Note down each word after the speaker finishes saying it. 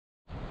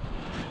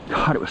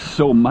God, it was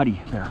so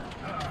muddy there.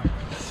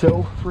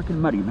 So freaking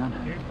muddy, man.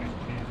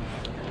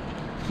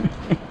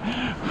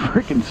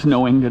 Freaking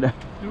snowing today.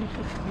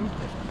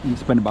 You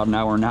spend about an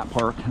hour in that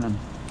park and then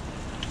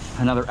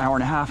another hour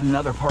and a half in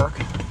another park.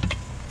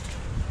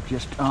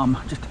 Just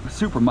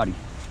super muddy.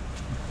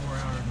 4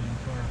 hours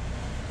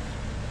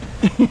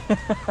in the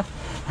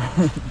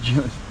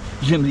car.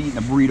 Jim's eating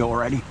a burrito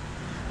already.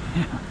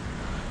 Yeah.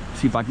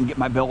 See if I can get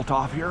my belt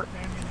off here.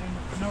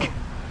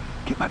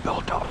 Get my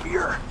belt off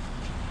here.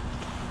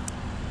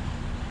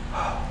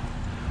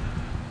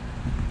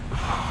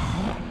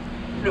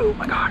 Oh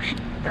my gosh.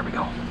 There we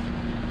go.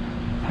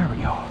 There we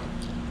go.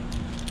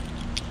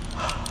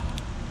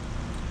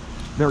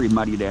 Very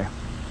muddy day.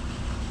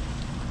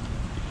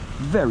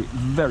 Very,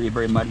 very,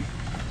 very muddy.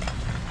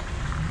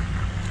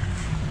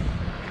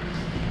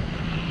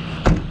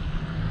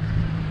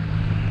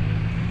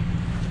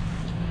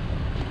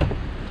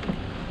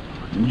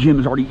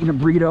 Jim's already eaten a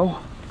burrito.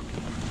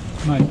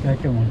 My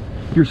second one.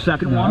 Your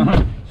second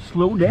one?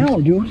 Slow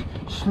down, dude.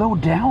 Slow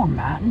down,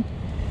 man.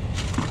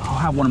 I'll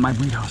have one of my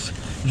burritos.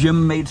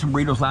 Jim made some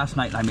burritos last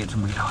night and I made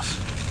some burritos.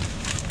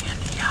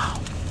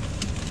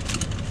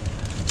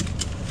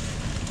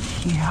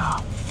 Yeah.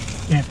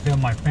 Can't feel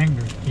my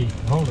fingers, Keith.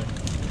 Hold it.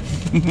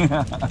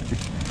 Yeah.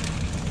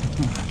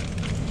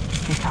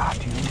 God,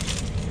 dude.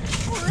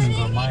 You can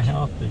go to my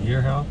house to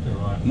your house or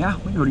what? Yeah,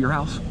 we can go to your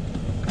house.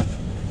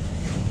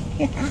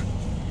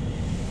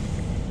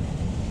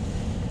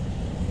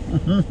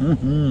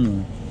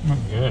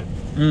 That's good.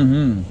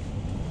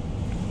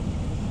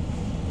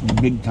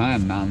 Big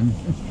time, man.